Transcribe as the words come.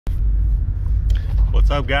What's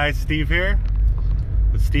up, guys? Steve here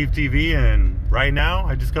with Steve TV, and right now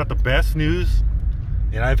I just got the best news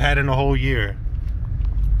and I've had in a whole year,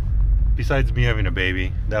 besides me having a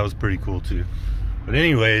baby. That was pretty cool too. But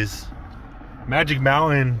anyways, Magic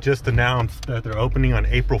Mountain just announced that they're opening on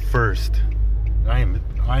April 1st. I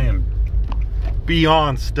am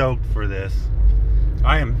beyond stoked for this.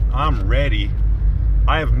 I'm ready.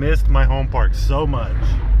 I have missed my home park so much.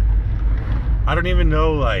 I don't even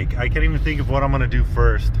know, like, I can't even think of what I'm gonna do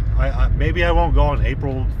first. Maybe I won't go on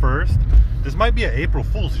April 1st. This might be an April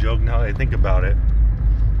Fool's joke now that I think about it.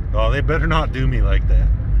 Oh, they better not do me like that.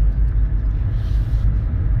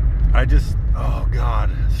 Oh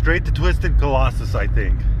God. Straight to Twisted Colossus, I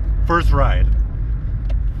think. First ride.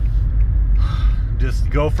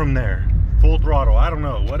 Just go from there. Full throttle, I don't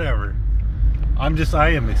know, whatever. I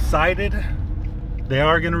am excited. They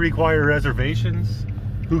are gonna require reservations.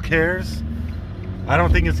 Who cares? I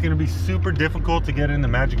don't think it's going to be super difficult to get into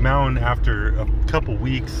Magic Mountain after a couple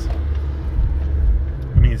weeks.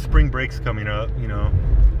 I mean, spring break's coming up, you know.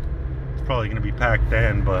 It's probably going to be packed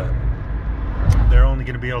then, but they're only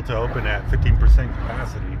going to be able to open at 15%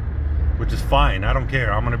 capacity, which is fine. I don't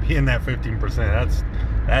care. I'm going to be in that 15%.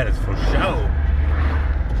 That is for sure.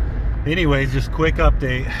 Anyways, just quick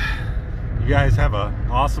update. You guys have an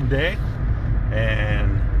awesome day,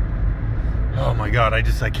 and oh my God, I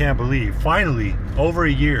can't believe, finally, over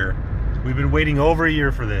a year. We've been waiting over a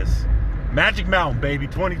year for this. Magic Mountain, baby,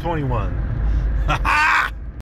 2021.